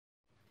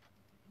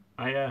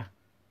Hiya.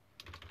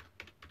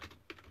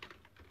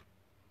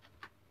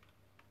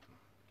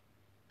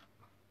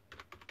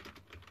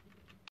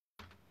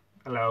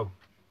 Hello.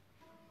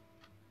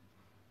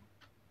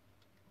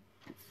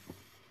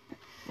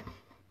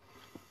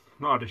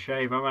 Not had a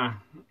shave, have I?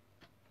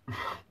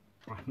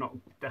 I've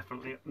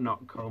definitely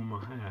not combed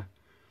my hair.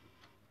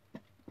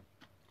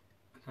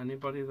 Is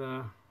anybody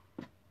there?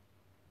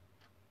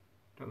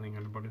 Don't think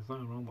anybody's there,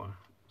 are there?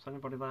 Is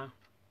anybody there?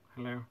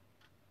 Hello?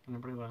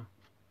 Anybody there?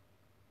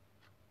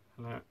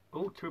 Hello?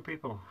 Oh, 2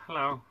 people.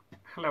 Hello.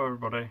 Hello,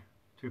 everybody.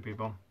 2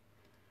 people.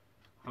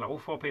 Hello. Oh,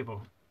 4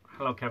 people.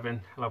 Hello, Kevin.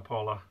 Hello,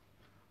 Paula.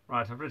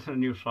 Right, I've written a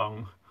new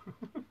song.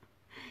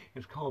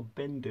 It's called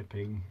Bin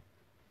Dipping.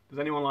 Does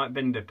anyone like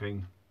bin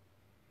dipping?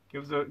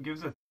 Give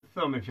us a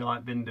thumb if you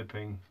like bin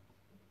dipping.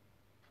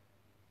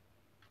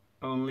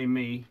 Only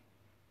me.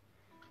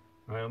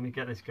 Right, let me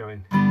get this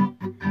going.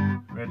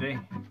 Ready?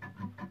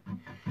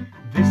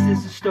 This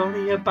is a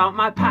story about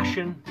my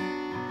passion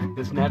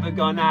that's never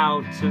gone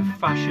out of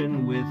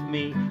fashion with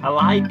me. I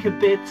like a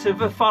bit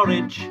of a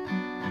forage,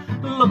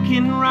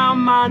 looking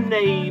round my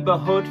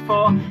neighbourhood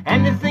for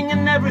anything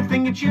and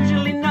everything. It's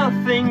usually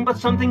nothing, but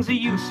some things are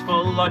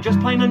useful or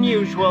just plain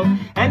unusual.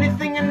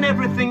 Anything and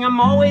everything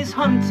I'm always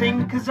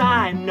hunting, 'cause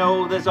I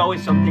know there's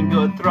always something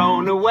good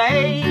thrown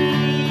away.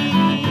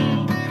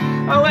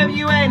 Oh, have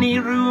you any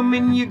room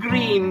in your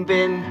green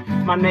bin?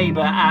 My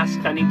neighbour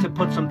asked, I need to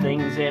put some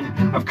things in.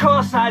 Of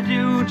course I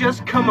do,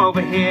 just come over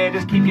here.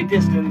 Just keep your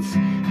distance,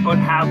 but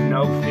have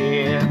no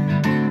fear.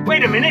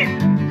 Wait a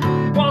minute,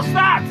 what's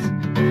that?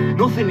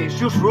 Nothing, it's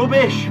just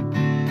rubbish.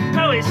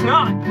 No, it's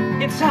not.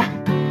 It's a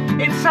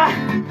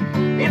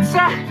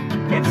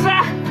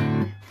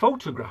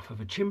photograph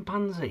of a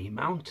chimpanzee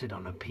mounted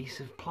on a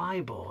piece of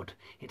plyboard.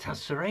 It has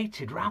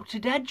serrated,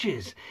 routed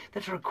edges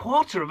that are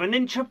 1/4 of an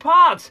inch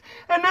apart.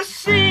 And a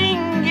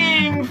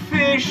singing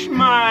fish,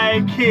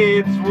 my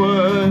kids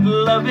would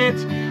love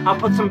it. I'll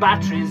put some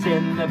batteries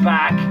in the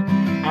back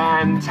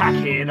and tack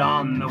it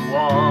on the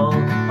wall.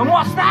 And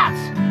what's that?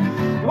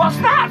 What's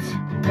that?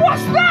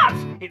 What's that?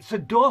 It's a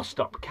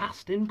doorstop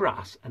cast in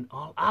brass and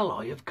all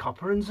alloy of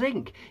copper and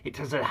zinc. It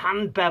has a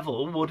hand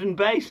bevel wooden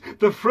base.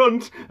 The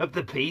front of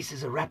the piece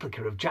is a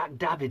replica of Jack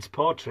David's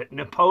portrait,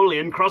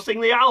 Napoleon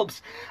crossing the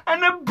Alps,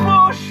 and a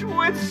bush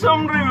with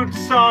some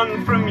roots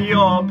on from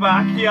your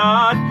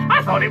backyard.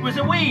 I thought it was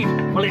a weed.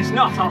 Well, it's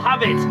not. I'll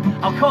have it.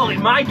 I'll call it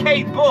my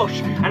Kate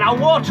Bush, and I'll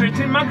water it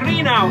in my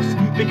greenhouse,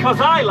 because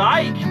I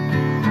like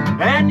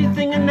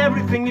anything and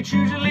everything. It's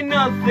usually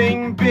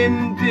nothing.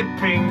 Bin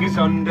dipping is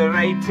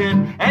underrated.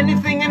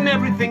 Anything and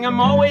everything I'm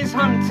always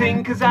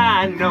hunting, 'cause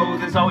I know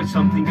there's always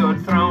something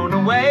good thrown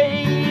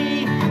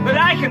away that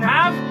I can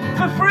have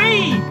for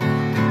free.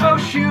 Oh,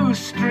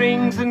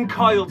 shoestrings and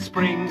coiled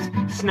springs,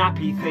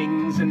 snappy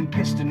things and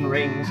piston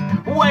rings,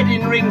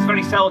 wedding rings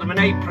very seldom, and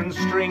apron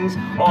strings.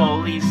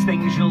 All these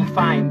things you'll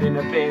find in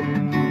a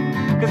bin,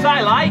 'cause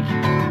I like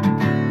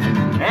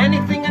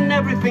anything and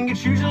everything.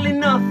 It's usually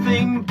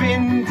nothing.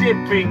 Bin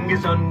dipping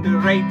is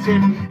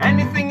underrated.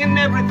 Anything and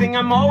everything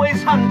I'm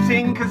always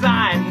hunting, 'cause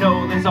I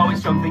know there's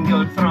always something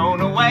good thrown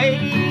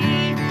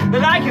away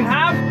that I can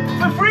have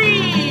for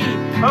free.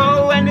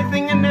 Oh,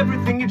 anything and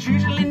everything, it's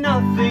usually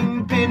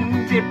nothing.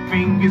 Bin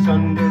dipping is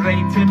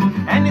underrated.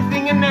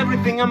 Anything and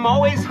everything I'm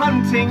always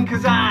hunting,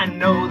 'cause I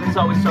know there's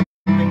always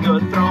something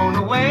good thrown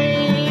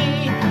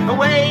away.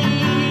 Away,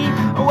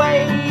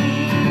 away,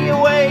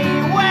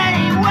 away,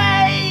 away,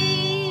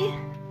 away.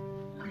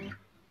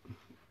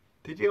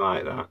 Did you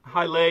like that?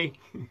 Hi, Lee.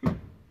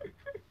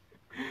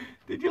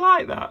 Did you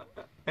like that?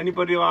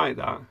 Anybody like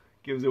that?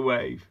 Give us a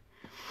wave.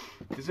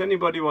 Does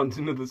anybody want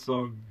another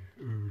song?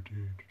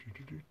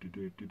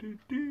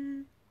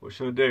 What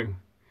should I do?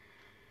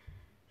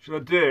 Should I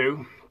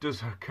do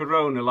Does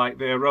Corona Like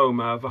the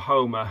Aroma of a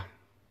Homer?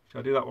 Should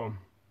I do that one?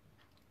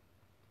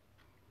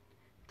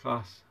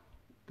 Class,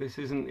 this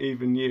isn't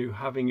even you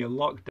having a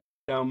lockdown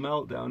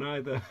meltdown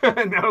either.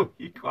 No,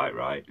 you're quite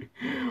right.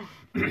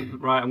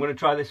 Right, I'm going to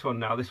try this one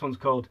now. This one's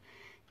called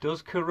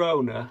Does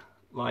Corona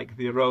Like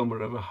the Aroma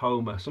of a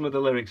Homer? Some of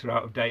the lyrics are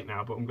out of date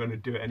now, but I'm going to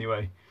do it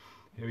anyway.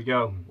 Here we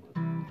go.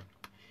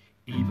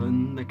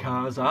 Even the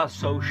cars are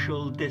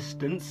social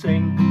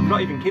distancing. I'm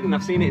not even kidding,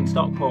 I've seen it in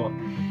Stockport.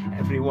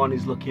 Everyone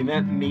is looking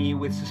at me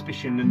with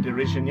suspicion and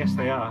derision. Yes,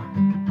 they are.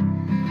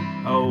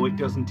 Oh, it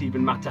doesn't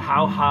even matter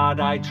how hard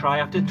I try.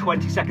 After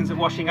 20 seconds of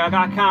washing out,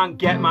 I can't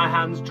get my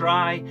hands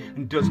dry.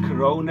 And does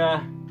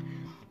Corona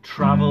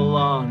travel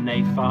on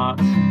a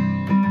fart?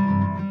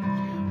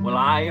 Well,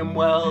 I am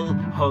well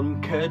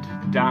hunkered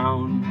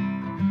down,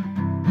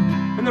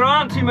 and there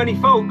aren't too many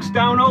folks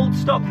down old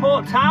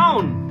Stockport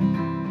town.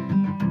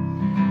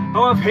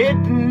 Oh, I've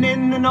hidden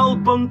in an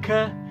old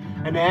bunker,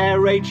 an air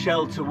raid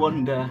shelter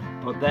wonder,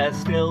 but there's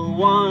still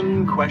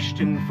one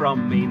question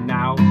from me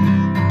now.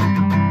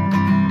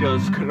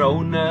 Does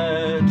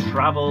Corona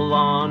travel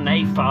on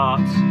a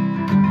fart?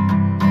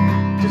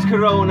 Does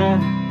Corona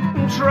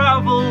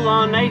travel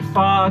on a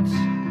fart?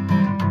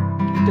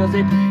 Does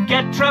it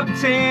get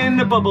trapped in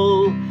a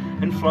bubble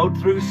and float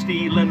through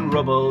steel and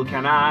rubble?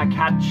 Can I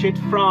catch it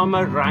from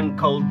a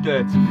rank old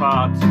dirty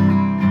fart?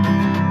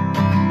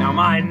 Now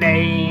my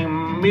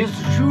name is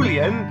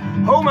Julian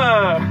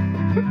Homer.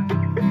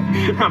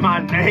 My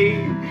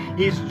name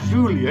is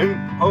Julian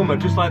Homer,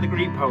 just like the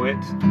Greek poet.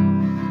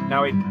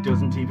 Now it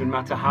doesn't even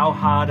matter how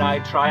hard I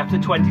try. After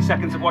 20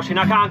 seconds of washing,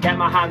 I can't get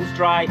my hands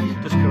dry.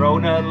 Does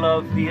Corona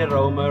love the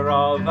aroma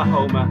of a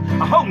Homer?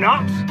 I hope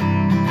not.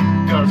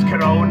 Does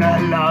Corona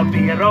love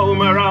the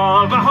aroma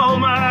of a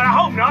Homer? I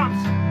hope not.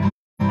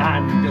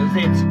 And does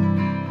it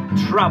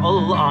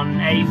travel on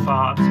a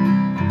fart?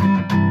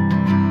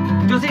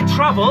 Does it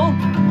travel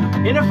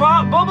in a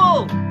fart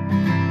bubble?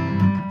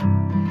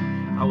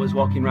 I was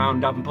walking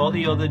round Davenport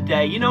the other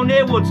day, you know,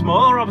 near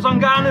Woodsmore. I was on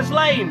Garner's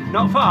Lane,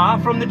 not far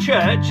from the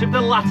Church of the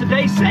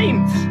Latter-day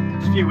Saints.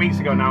 It's a few weeks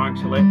ago now,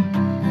 actually.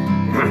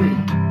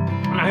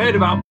 And I heard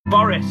about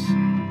Boris.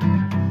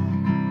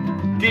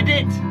 Did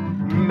it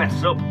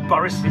mess up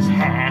Boris's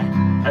hair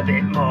a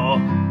bit more?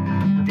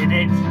 Did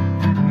it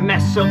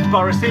mess up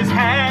Boris's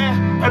hair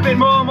a bit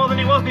more than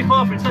it was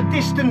before? For it's a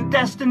distant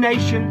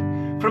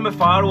destination from a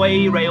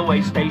faraway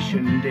railway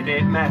station. Did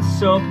it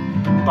mess up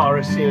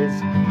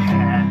Boris's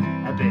hair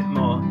a bit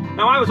more?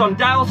 Now I was on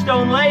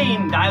Dialstone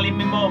Lane, dialing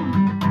me mum,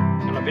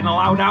 and I've been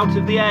allowed out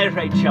of the air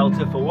raid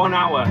shelter for 1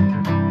 hour.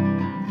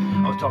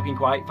 I was talking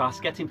quite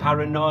fast, getting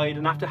paranoid,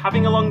 and after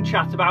having a long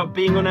chat about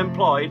being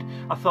unemployed,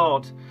 I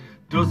thought,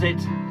 does it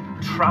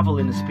travel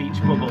in a speech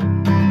bubble?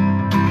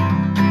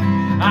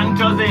 And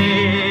does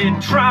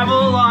it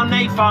travel on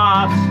a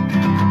fart?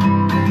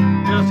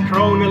 Does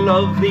Corona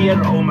love the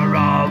aroma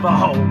of a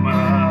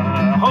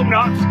Homer? Hope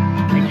not.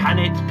 And can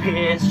it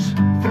pierce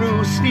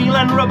through steel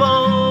and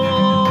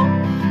rubble?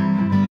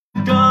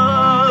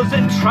 Does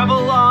it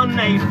travel on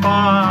a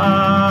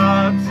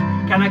fart?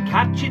 Can I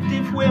catch it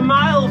if we're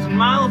miles and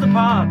miles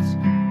apart?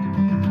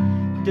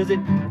 Does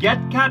it get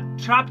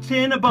trapped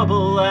in a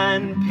bubble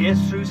and pierce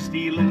through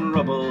steel and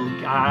rubble?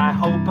 I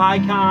hope I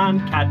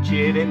can't catch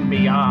it in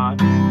me yard.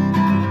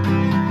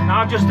 Now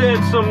I've just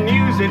heard some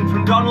news in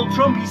from Donald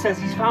Trump. He says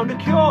he's found a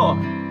cure.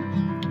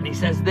 And he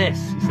says this.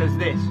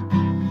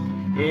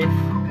 If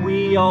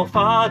we all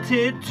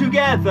farted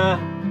together,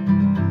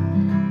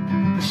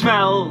 the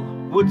smell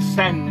would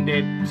send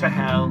it to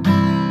hell.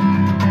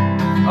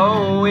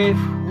 Oh, if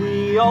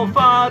we all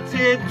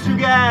farted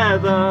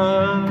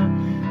together,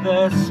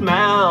 the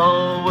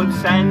smell would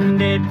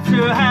send it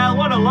to hell.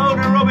 What a load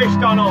of rubbish,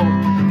 Donald.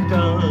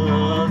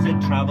 Does it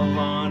travel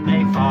on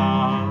a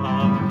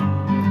fart?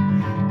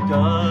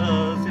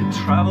 Does it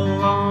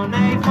travel on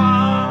a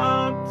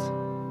fart?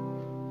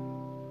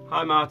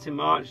 Hi, Martin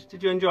March.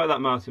 Did you enjoy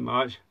that, Martin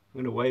March?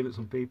 I'm going to wave at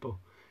some people.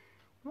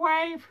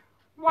 Wave,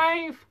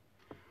 wave.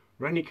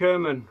 Rennie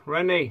Kerman.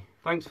 Rennie,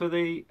 thanks for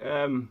the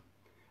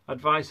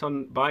advice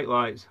on bike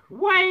lights.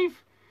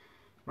 Wave.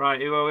 Right,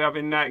 who are we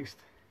having next?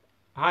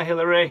 Hi,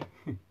 Hillary.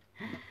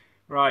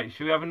 Right,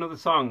 should we have another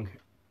song?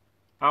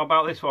 How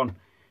about this one?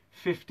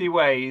 50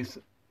 Ways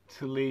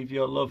to Leave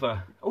Your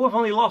Lover. Oh, I've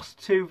only lost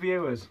 2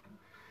 viewers.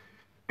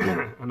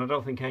 And I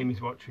don't think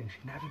Amy's watching. She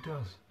never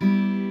does.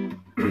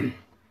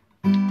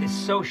 This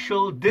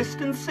social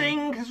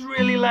distancing has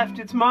really left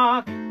its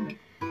mark.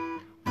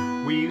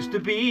 We used to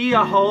be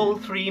a whole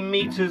 3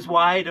 meters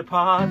wide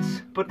apart,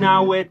 but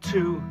now we're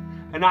 2,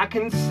 and I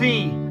can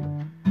see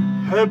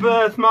her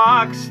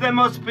birthmarks. There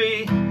must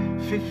be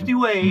 50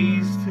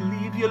 ways to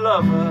leave your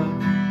lover.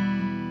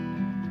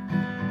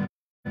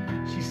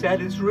 She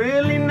said it's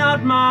really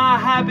not my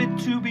habit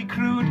to be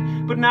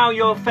crude, but now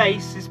your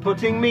face is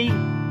putting me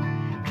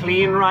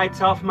clean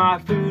right off my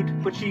food.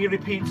 But she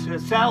repeats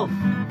herself,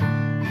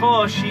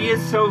 for she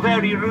is so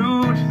very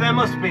rude. There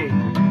must be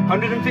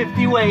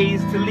 150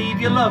 ways to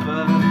leave your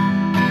lover.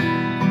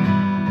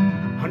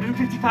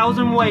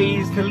 150,000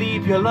 ways to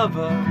leave your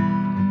lover.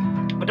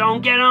 But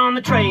don't get on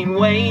the train,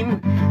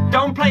 Wayne.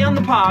 Don't play on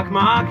the park,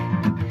 Mark.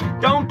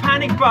 Don't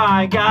panic,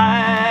 bye,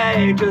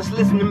 guy. Just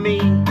listen to me.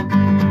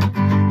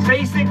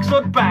 Stay 6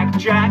 foot back,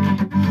 Jack.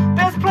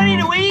 There's plenty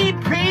to eat,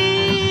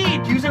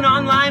 Pete. Use an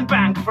online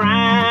bank,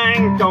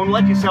 Frank. Don't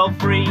let yourself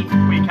free.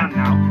 We can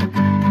now.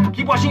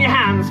 Keep washing your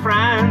hands,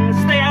 Franz.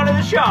 Stay out of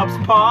the shops,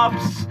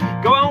 Pops.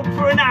 Go out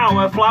for an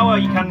hour, Flower.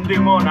 You can do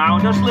more now.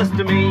 Just listen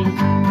to me.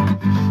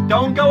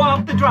 Don't go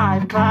off the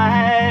drive,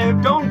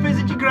 Clive. Don't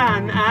visit your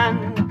Gran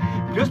Ann.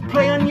 Just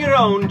play on your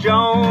own,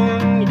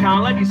 Joan. You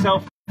can't let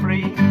yourself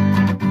free.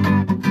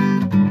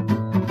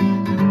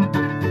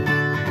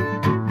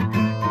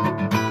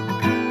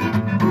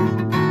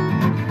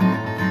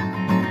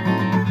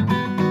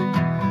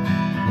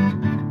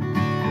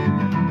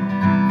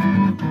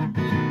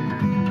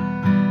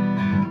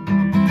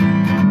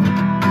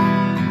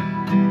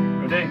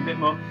 Ready? A bit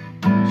more.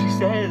 She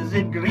says,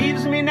 it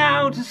grieves me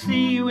now to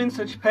see you in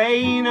such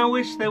pain. I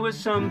wish there was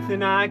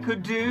something I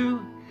could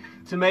do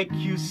to make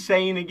you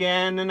sane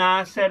again. And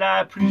I said, I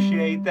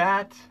appreciate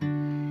that.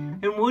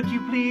 And would you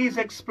please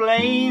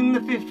explain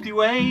the 50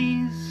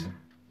 ways?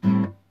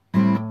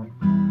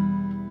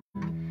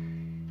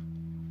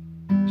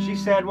 She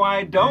said,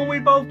 why don't we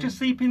both just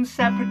sleep in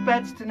separate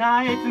beds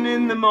tonight? And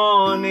in the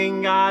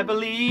morning I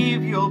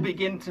believe you'll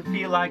begin to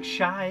feel like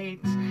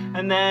shite.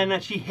 And then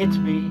she hit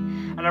me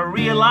and I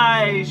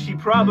realised she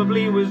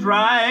probably was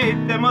right.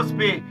 There must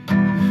be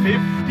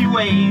 50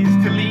 ways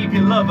to leave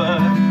your lover,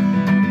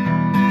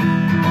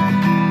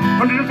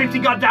 150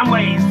 goddamn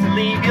ways to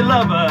leave your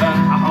lover.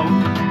 I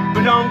hope.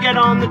 But don't get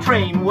on the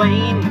train,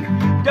 Wayne.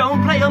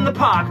 Don't play on the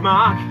park,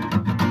 Mark.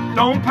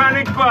 Don't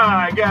panic,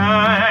 bye,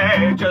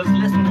 guy. Just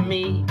listen to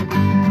me.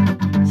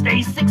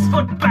 Stay 6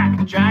 foot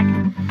back, Jack.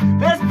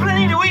 There's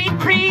plenty to eat,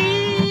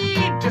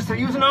 Pete. Just to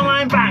use an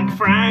online bank,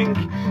 Frank.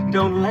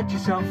 Don't let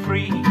yourself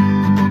free.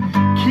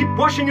 Keep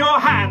washing your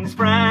hands,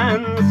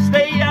 friends.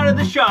 Stay out of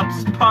the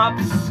shops,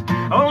 pups.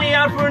 Only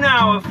out for an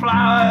hour,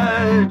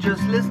 flower.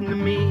 Just listen to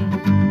me.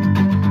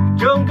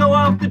 Don't go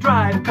off the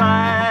drive,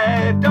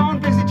 Clive. Don't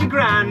visit your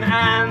gran,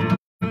 Anne.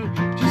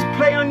 Just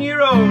play on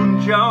your own,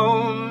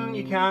 Joan.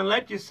 You can't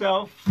let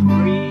yourself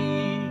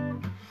free.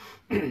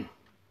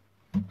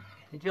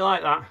 Did you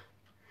like that?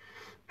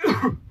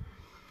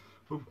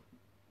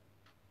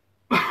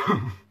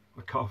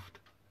 I coughed.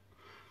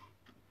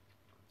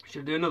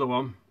 Should I do another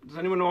one? Does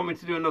anyone want me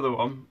to do another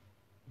one?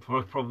 Before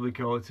I probably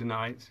call it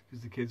tonight,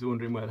 because the kids are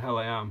wondering where the hell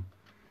I am.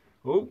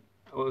 Oh,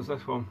 what was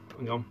this one?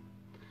 Hang on.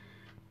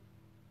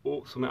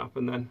 Oh, something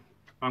happened then.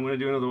 I'm going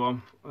to do another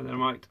one, and then I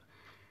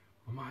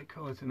might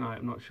call it tonight.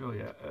 I'm not sure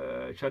yet.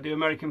 Should I do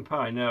American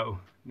Pie? No.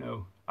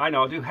 I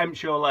know. I'll do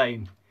Hempshaw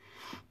Lane.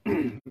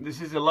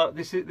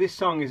 This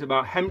song is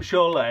about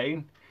Hempshaw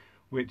Lane,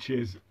 which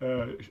is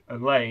a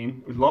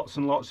lane with lots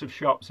and lots of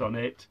shops on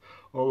it,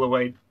 all the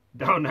way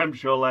down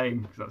Hempshaw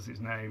Lane, because that's its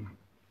name.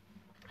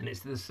 And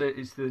it's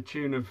the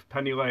tune of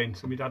Penny Lane,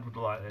 so my dad would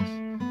like this.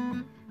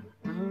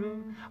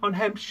 On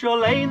Hempshaw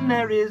Lane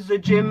there is a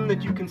gym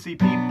that you can see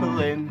people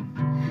in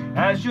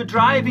as you're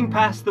driving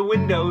past the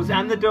windows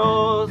and the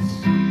doors.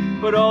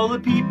 But all the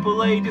people,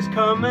 they just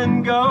come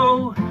and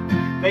go.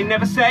 They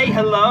never say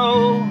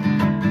hello.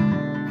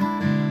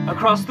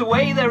 Across the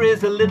way there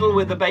is a little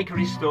with a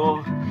bakery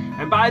store,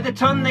 and by the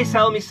ton they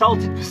sell me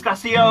salted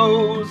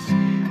pistachios.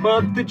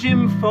 But the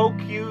gym folk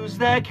use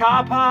their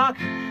car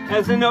park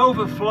as an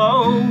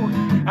overflow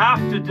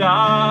after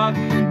dark.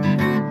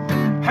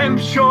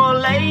 Hempshaw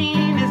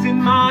Lane is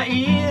in my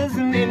ears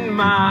and in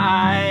my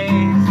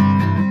eyes.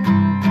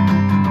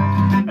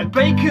 At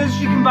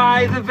Baker's you can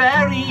buy the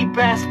very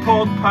best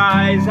pork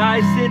pies.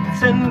 I sit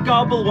and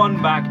gobble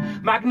one back.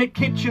 Magnet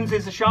Kitchens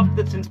is a shop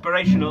that's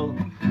inspirational.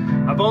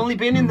 I've only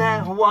been in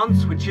there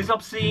once, which is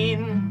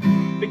obscene,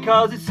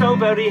 because it's so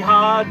very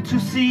hard to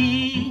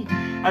see,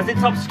 as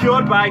it's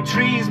obscured by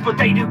trees, but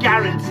they do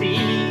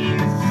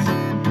guarantees.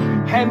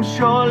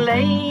 Hempshaw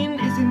Lane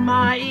is in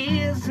my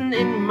ears and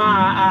in my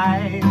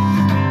eyes.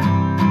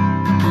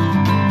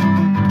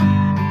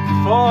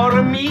 For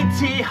a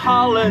meaty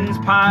Hollands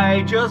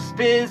pie, just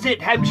visit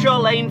Hempshaw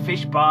Lane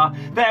Fish Bar.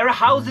 There are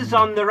houses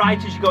on the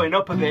right as you're going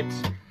up a bit.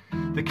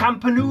 The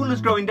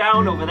Campanula's growing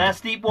down over their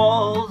steep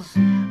walls,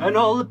 and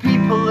all the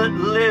people that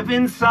live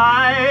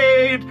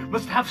inside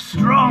must have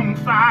strong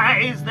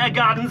thighs. Their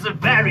gardens are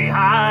very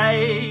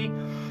high.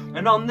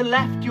 And on the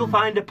left you'll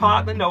find a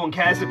park that no one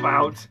cares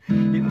about.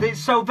 It's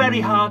so very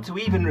hard to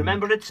even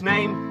remember its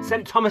name.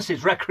 St.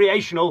 Thomas's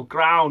Recreational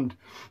Ground.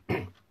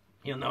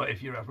 You'll know it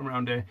if you're from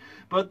around here.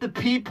 But the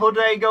people,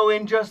 they go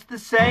in just the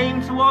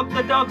same to walk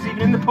their dogs even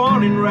in the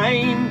pouring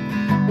rain.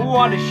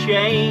 What a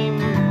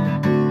shame.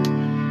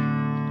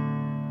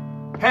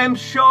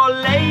 Hempshaw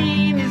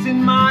Lane is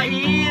in my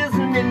ears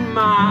and in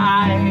my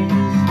eyes.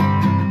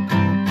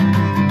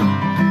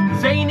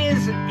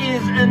 Zanies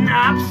is an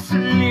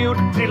absolute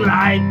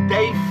delight.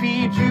 They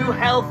feed you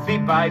healthy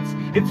bites.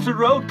 It's a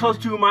road close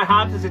to my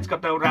heart as it's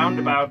got no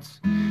roundabouts.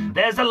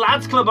 There's a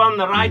lads club on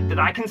the right that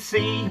I can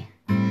see,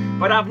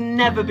 but I've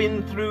never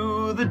been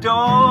through the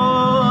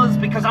doors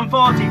because I'm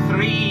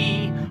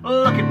 43.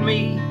 Look at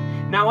me.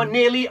 Now on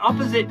nearly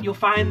opposite you'll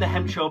find the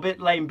Hempshaw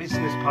Lane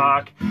Business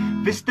Park,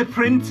 Vista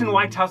Print and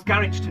White House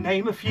Garage to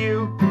name a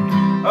few.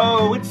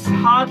 Oh, it's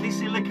hardly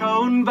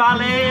Silicon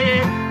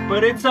Valley,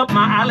 but it's up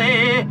my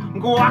alley.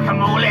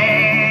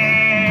 Guacamole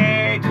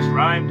just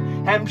rhymed.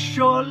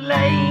 Hempshaw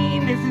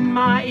Lane is in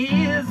my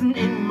ears and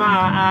in my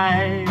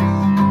eyes.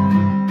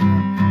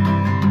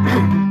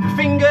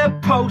 Finger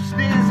Post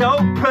is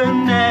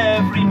open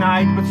every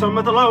night, but some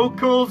of the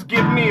locals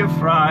give me a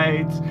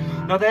fright.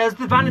 Now there's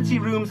the vanity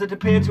rooms that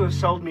appear to have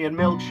sold me a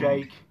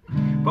milkshake,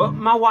 but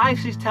my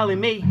wife is telling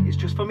me it's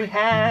just for me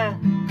hair.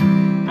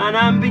 And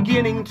I'm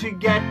beginning to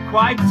get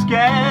quite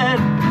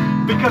scared,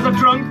 because I've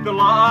drunk the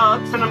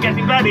lots and I'm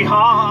getting very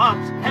hot.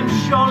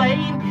 Hempshaw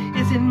Lane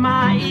is in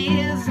my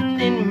ears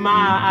and in my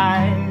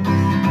eyes.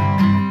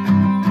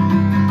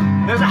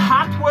 There's a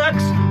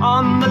Hatworks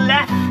on the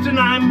left and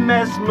I'm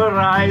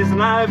mesmerised,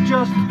 and I've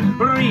just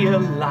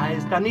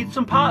realised I need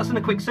some parts and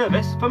a quick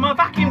service for my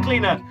vacuum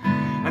cleaner.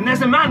 And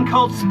there's a man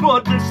called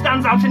Spud that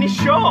stands out in his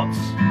shorts.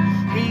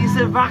 He's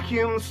a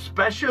vacuum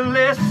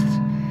specialist,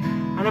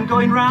 and I'm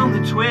going round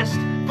the twist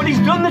but he's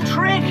done the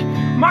trick.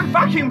 My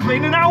vacuum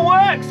cleaner now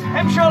works.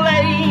 Hempshaw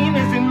Lane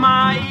is in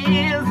my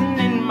ears and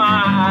in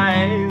my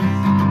eyes.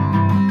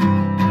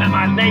 And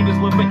my neighbours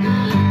love me.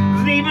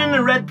 There's even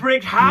a red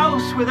brick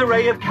house with a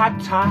ray of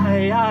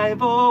cacti.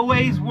 I've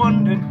always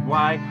wondered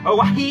why. Oh,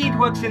 Wahid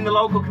works in the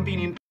local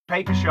convenient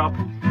paper shop,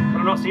 but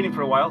I've not seen him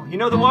for a while. You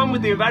know, the one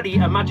with the very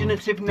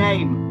imaginative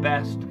name,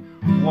 Best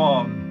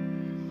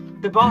One.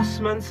 The boss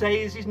man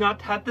says he's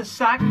not had the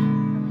sack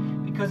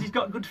because he's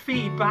got good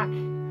feedback.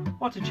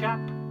 What a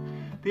chap.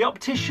 The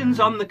optician's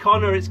on the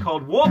corner, it's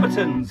called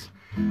Warburton's.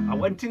 I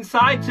went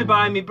inside to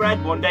buy me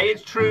bread one day,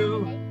 it's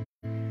true,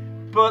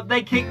 but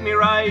they kicked me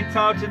right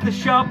out of the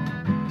shop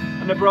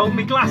and I broke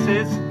me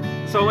glasses,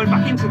 so I went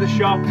back into the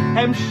shop.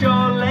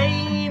 Hempshaw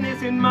Lane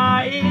is in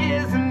my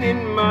ears and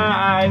in my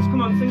eyes.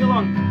 Come on, sing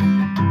along.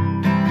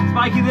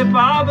 Mikey the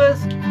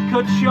barber's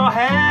cuts your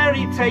hair,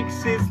 he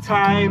takes his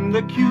time,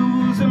 the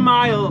queue's a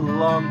mile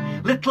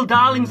long. Little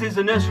Darlings is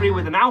a nursery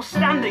with an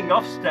outstanding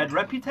Ofsted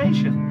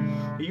reputation.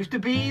 It used to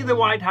be the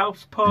White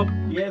House pub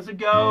years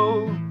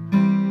ago,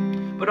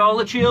 but all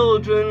the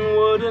children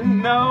wouldn't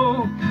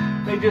know.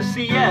 They just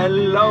see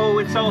yellow,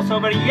 it's also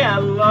very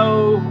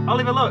yellow.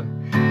 Oliver, look.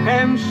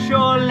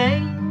 Hempshaw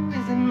Lane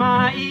is in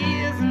my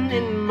ears and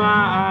in my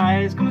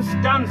eyes. Come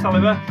and dance,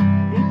 Oliver.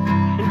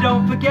 And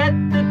don't forget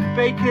that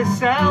Baker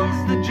sells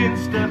the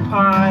ginster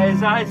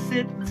pies. I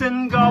sit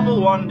and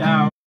gobble one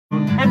down.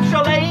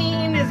 Hempshaw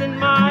Lane is in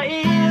my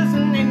ears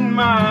and in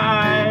my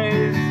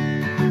eyes.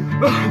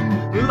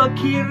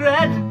 Lucky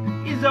Red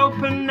is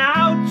open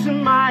now to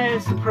my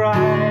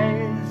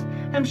surprise.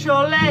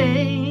 Hempshaw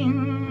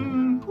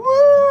Lane.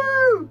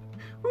 Woo!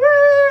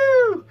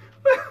 Woo!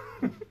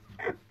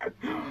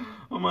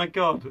 Oh my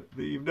God,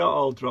 you've not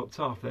all dropped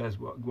off. There's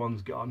what,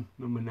 one's gone,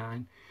 number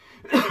 9.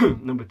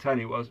 Number 10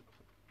 it was. Do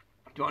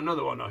you want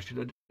another one, or should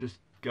I just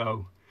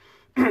go?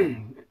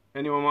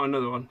 Anyone want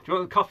another one? Do you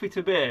want coffee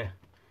to beer?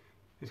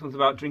 This one's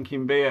about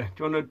drinking beer.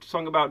 Do you want a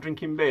song about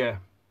drinking beer?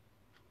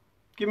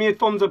 Give me a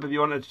thumbs up if you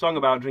want a song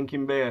about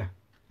drinking beer.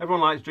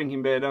 Everyone likes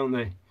drinking beer, don't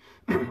they?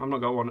 I've not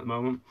got one at the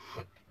moment,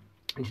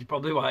 which is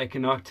probably why I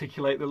can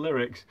articulate the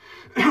lyrics.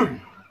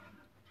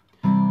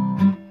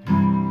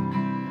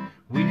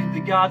 We did the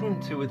garden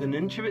to within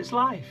an inch of its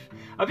life.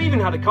 I've even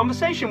had a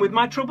conversation with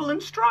my trouble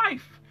and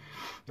strife.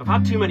 I've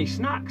had too many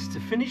snacks to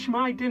finish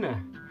my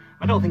dinner.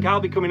 I don't think I'll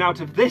be coming out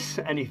of this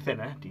any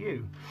thinner, do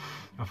you?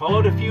 I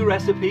followed a few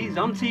recipes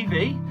on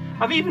TV.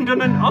 I've even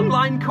done an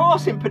online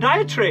course in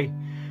podiatry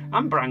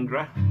and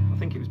Brangra. I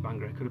think it was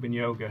Brangra, it could have been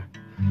yoga.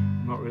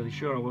 I'm not really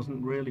sure, I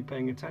wasn't really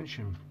paying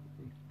attention.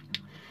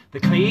 The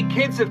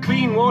kids have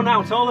clean worn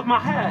out all of my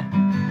hair.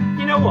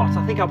 You know what,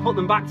 I think I'll put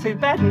them back to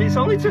bed and it's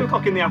only 2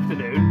 o'clock in the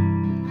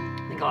afternoon.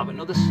 I think I'll have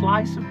another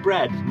slice of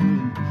bread.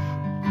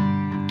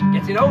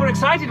 Getting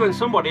overexcited when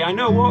somebody I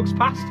know walks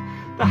past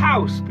the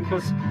house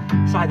because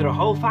it's either a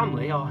whole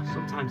family or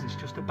sometimes it's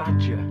just a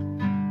badger.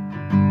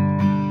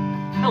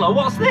 Hello,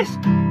 what's this?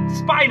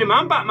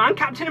 Spider-Man, Batman,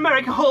 Captain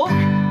America, Hulk,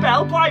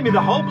 Belle, blimey,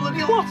 the whole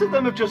bloody lot of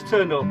them have just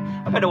turned up.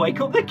 I better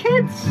wake up the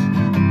kids.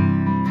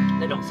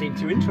 They don't seem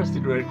too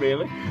interested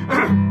really.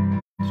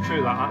 It's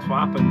true that's what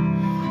happened.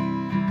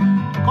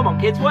 Come on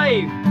kids,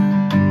 wave.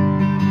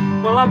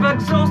 Well, I've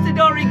exhausted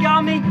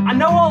origami, I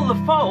know all the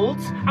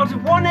folds. Out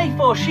of one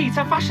A4 sheet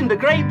I fashioned a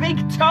great big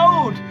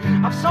toad.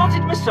 I've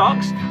sorted my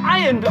socks,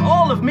 ironed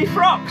all of me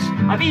frocks.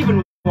 I've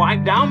even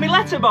wiped down my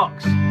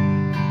letterbox.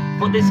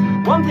 But there's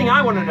one thing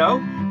I want to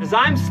know, as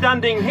I'm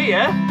standing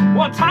here,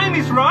 what time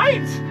is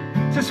right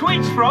to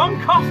switch from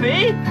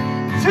coffee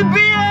to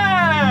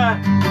beer?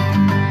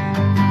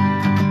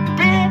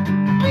 Beer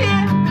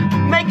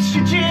makes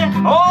you cheer.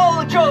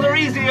 All the chores are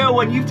easier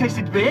when you've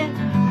tasted beer.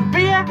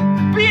 Beer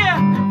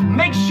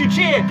makes you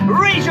cheer.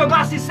 Raise your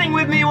glasses, sing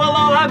with me, we'll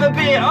all have a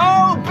beer.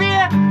 Oh,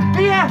 beer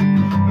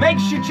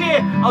makes you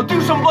cheer. I'll do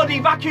some bloody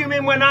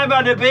vacuuming when I've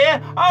had a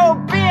beer. Oh,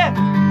 beer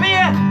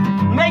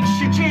makes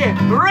you cheer.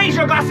 Raise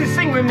your glasses,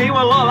 sing with me,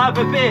 we'll all have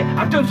a beer.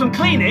 I've done some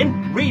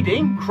cleaning,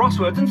 reading,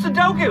 crosswords and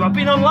Sudoku. I've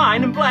been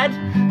online and bled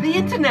the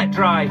internet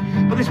dry.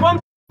 But there's one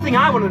thing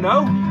I want to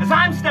know, as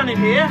I'm standing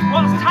here,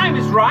 what time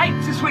is right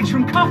to switch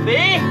from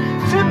coffee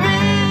to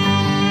beer?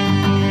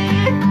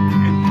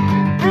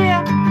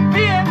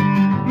 Beer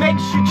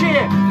makes you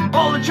cheer.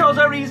 All the chores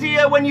are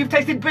easier when you've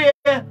tasted beer.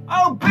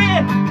 Oh,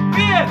 beer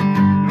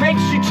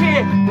makes you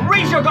cheer.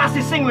 Raise your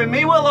glasses, sing with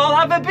me, we'll all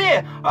have a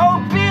beer.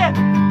 Oh, beer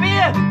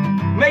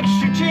makes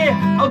you cheer.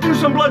 I'll do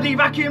some bloody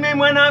vacuuming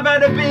when I've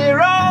had a beer.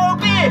 Oh,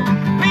 beer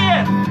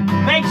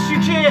makes you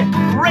cheer.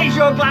 Raise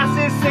your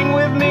glasses, sing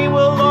with me,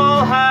 we'll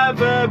all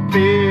have a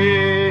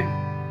beer.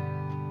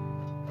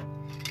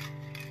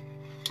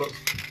 That's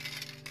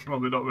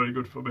probably not very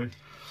good for me.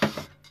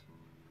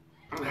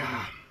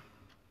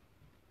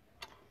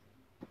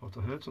 Thought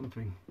I heard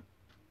something.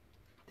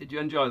 Did you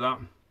enjoy that?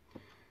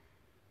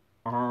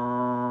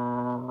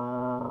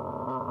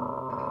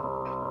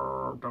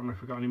 Don't know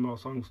if we've got any more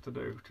songs to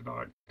do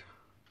tonight.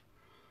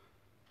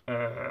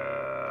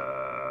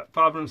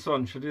 Father and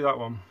Son, should I do that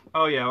one?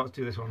 Oh yeah, let's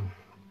do this one.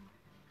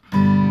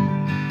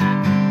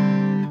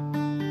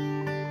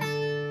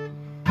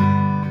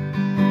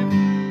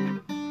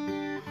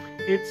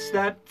 It's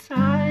that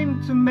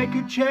time to make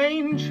a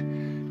change.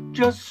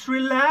 Just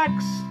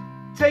relax,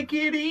 take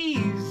it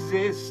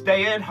easy,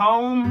 stay at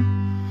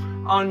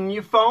home on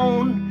your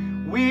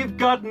phone. We've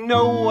got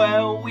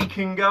nowhere we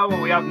can go.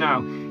 Well, we have now.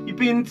 You've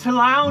been to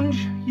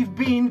lounge, you've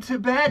been to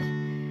bed,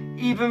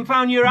 even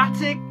found your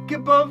attic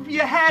above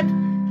your head.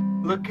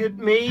 Look at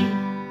me,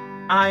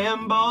 I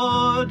am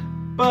bored,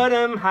 but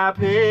I'm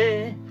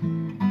happy.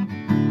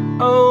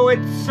 Oh,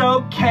 it's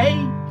okay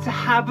to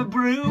have a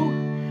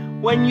brew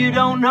when you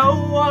don't know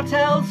what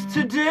else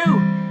to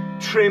do.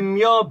 Trim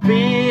your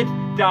beard,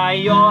 dye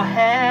your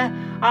hair,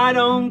 I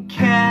don't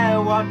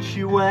care what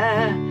you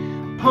wear.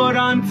 Put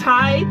on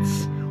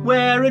tights,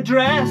 wear a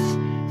dress,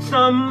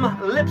 some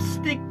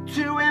lipstick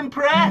to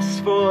impress,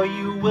 for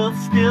you will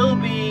still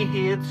be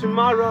here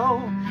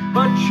tomorrow,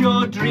 but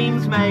your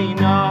dreams may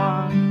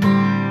not.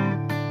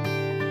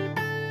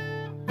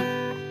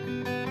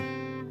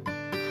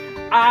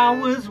 I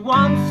was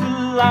once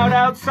allowed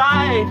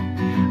outside,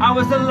 I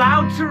was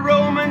allowed to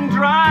roam and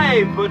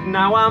drive, but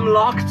now I'm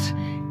locked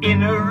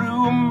in a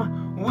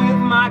room with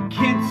my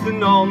kids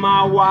and all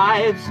my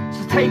wives.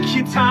 So take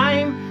your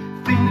time,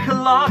 think a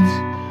lot,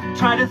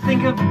 try to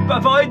think of,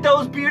 avoid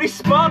those beauty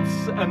spots.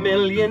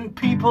 1,000,000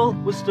 people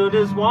were stood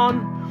as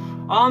one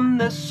on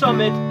the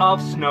summit of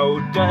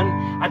Snowdon.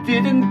 I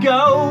didn't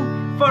go,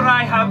 for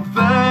I have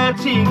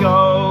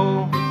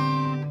vertigo.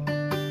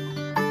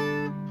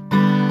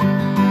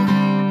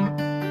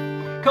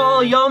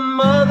 Call your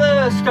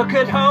mother stuck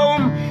at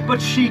home,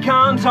 but she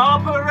can't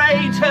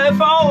operate her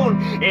phone.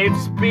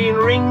 It's been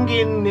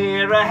ringing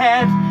near her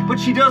head, but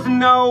she doesn't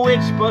know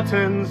which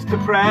buttons to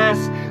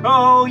press.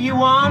 Oh, you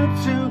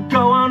want to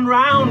go on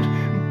round,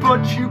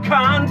 but you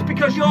can't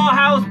because you're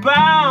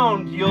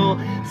housebound. You'll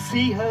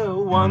see her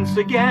once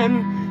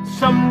again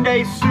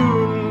someday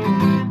soon.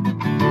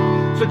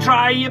 So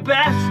try your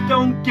best,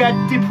 don't get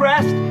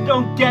depressed,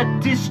 don't get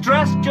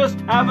distressed,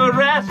 just have a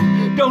rest.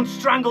 Don't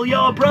strangle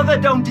your brother,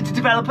 don't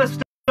develop a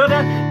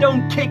stutter,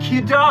 don't kick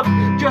your dog,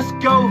 just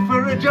go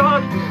for a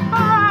jog.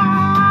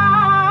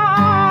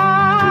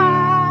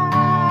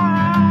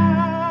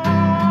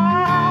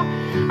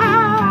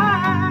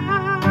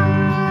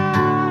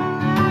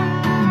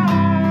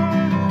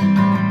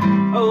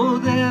 Oh,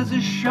 there's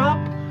a shop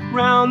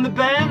round the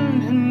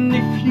bend, and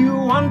if you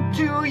want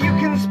to, you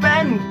can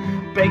spend.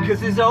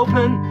 Baker's is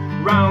open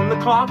round the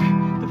clock,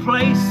 the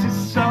place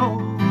is so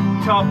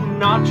top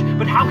notch.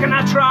 But how can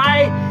I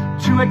try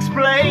to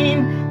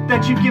explain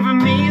that you've given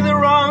me the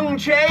wrong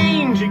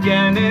change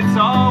again? It's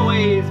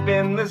always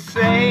been the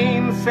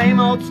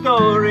same old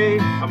story.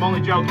 I'm only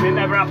joking, it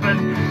never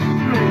happened.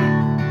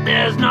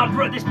 There's not,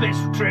 this bit's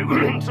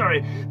true,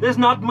 sorry. There's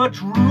not much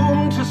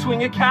room to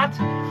swing a cat,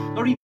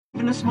 or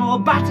even a small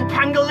bat, a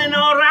pangolin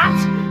or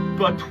rat.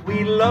 But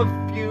we love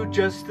you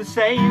just the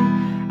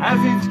same, as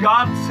it's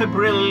got a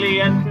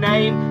brilliant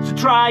name. So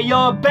try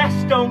your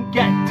best, don't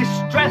get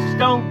distressed,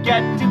 don't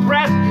get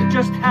depressed,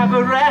 just have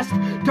a rest.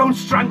 Don't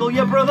strangle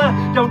your brother,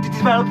 don't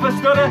develop a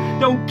stutter,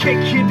 don't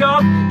kick your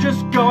dog,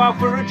 just go out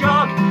for a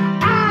jog.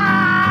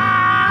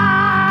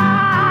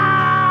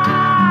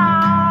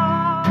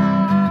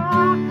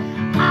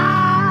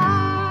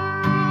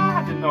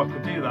 I didn't know I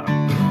could do that.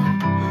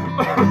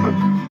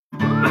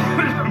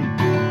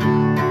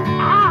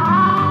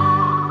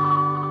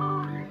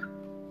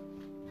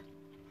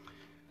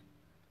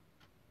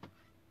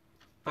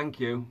 Thank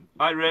you.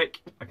 Hi Rick,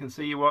 I can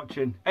see you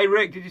watching. Hey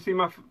Rick, did you see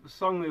my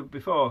song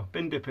before?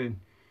 Bin dipping. Do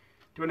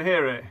you want to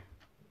hear it?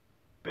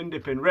 Bin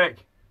dipping.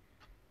 Rick,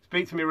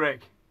 speak to me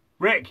Rick.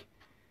 Rick,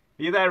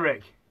 are you there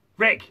Rick?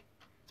 Rick,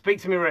 speak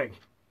to me Rick.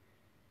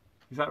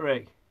 Is that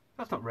Rick?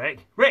 That's not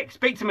Rick. Rick,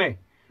 speak to me.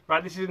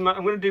 Right, this is I'm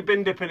going to do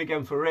bin dipping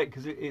again for Rick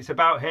because it's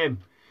about him.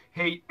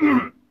 He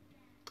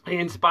he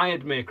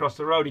inspired me across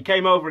the road. He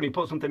came over and he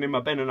put something in my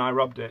bin and I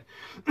robbed it.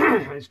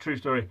 It's a true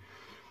story.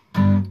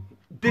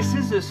 This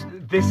is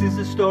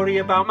a story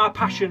about my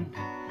passion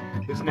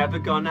that's never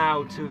gone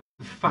out of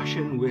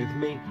fashion with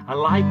me. I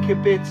like a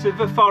bit of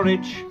a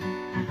forage,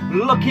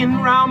 looking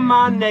round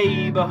my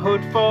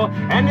neighbourhood for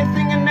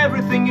anything and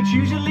everything. It's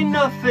usually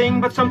nothing,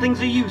 but some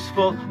things are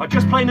useful or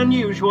just plain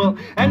unusual.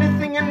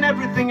 Anything and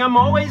everything I'm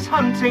always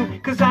hunting,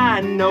 'cause I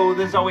know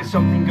there's always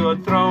something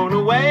good thrown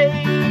away.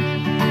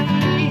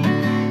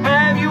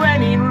 Have you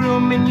any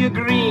room in your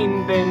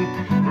green bin?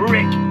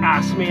 Rick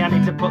asked me, I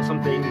need to put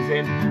some things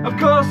in. Of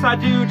course I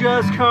do,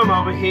 just come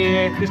over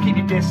here. Just keep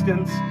your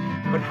distance,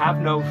 but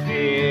have no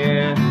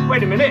fear.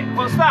 Wait a minute,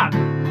 what's that?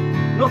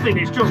 Nothing,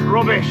 it's just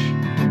rubbish.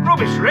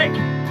 Rubbish, Rick.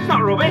 It's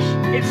not rubbish.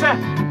 It's a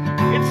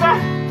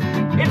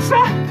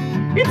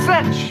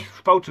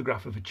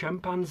photograph of a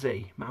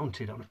chimpanzee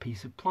mounted on a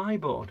piece of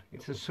plyboard.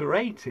 It has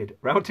serrated,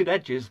 routed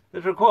edges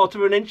that are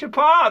 1/4 inch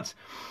apart.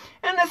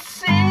 And a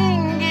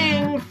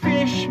singing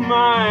fish,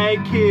 my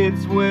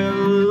kids will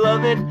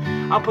love it.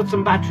 I'll put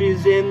some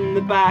batteries in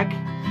the back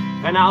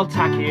and I'll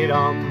tack it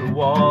on the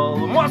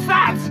wall. And what's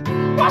that?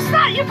 What's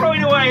that you're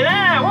throwing away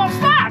there? What's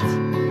that?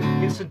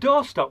 It's a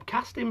doorstop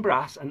cast in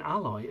brass and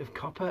alloy of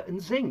copper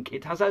and zinc.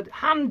 It has a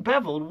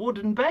hand-beveled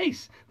wooden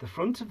base. The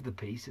front of the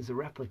piece is a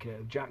replica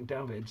of Jack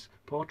David's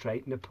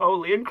portrait,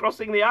 Napoleon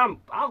crossing the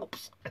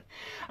Alps.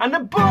 And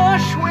a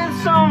bush with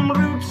some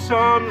roots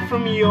on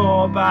from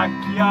your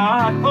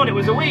backyard. I thought it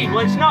was a weed,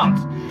 well it's not.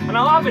 And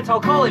I'll have it,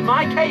 I'll call it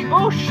my Kate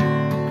Bush.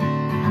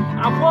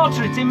 I'll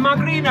water it in my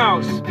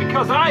greenhouse,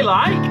 because I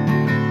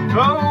like...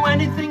 Oh,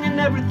 anything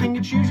and everything,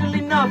 it's usually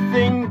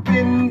nothing.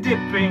 Bin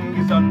dipping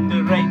is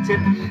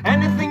underrated.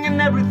 Anything and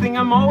everything,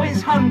 I'm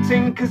always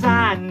hunting, 'cause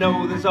I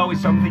know there's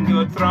always something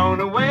good thrown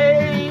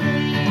away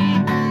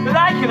that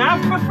I can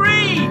have for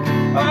free.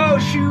 Oh,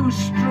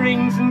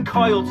 shoestrings and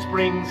coiled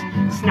springs,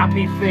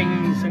 snappy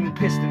things and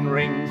piston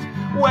rings,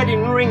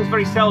 wedding rings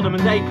very seldom,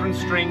 and apron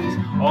strings.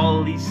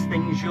 All these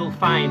things you'll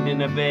find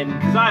in a bin,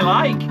 'cause I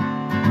like...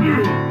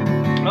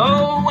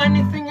 Oh,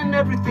 anything and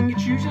everything,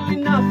 it's usually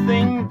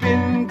nothing.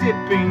 Bin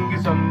dipping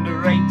is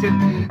underrated.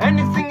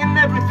 Anything and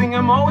everything,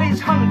 I'm always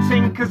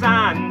hunting, 'cause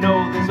I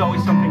know there's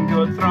always something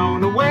good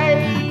thrown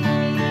away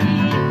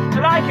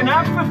that I can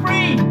have for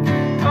free.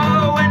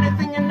 Oh,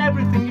 anything and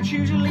everything, it's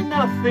usually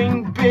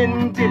nothing.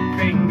 Bin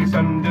dipping is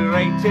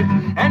underrated.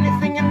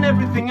 Anything and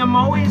everything, I'm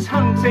always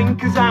hunting,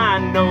 'cause I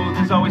know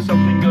there's always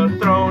something good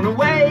thrown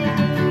away.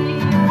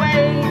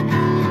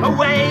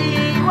 Away.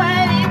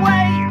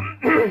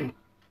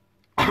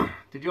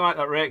 Did you like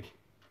that, Rick?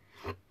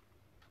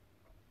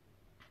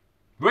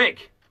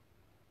 Rick!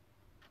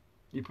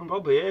 You can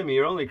probably hear me,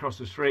 you're only across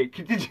the street.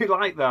 Did you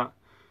like that?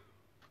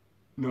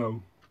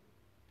 No.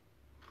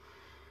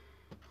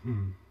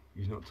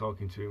 He's not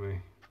talking to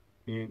me.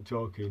 He ain't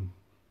talking.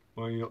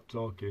 Why are you not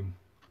talking?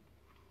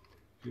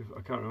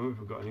 I can't remember if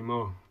I've got any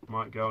more.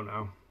 Might go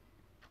now.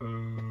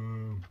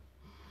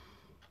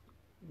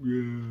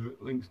 Yeah,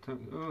 links to...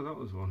 Oh, that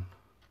was one.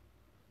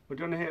 We're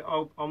going to hear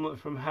Omelette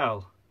from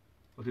Hell.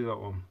 I'll do that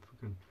one.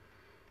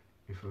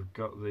 If I've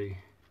got the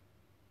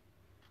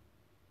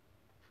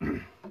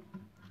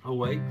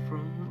awake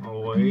from.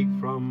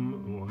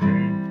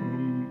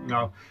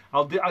 No,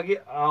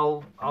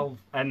 I'll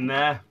end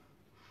there.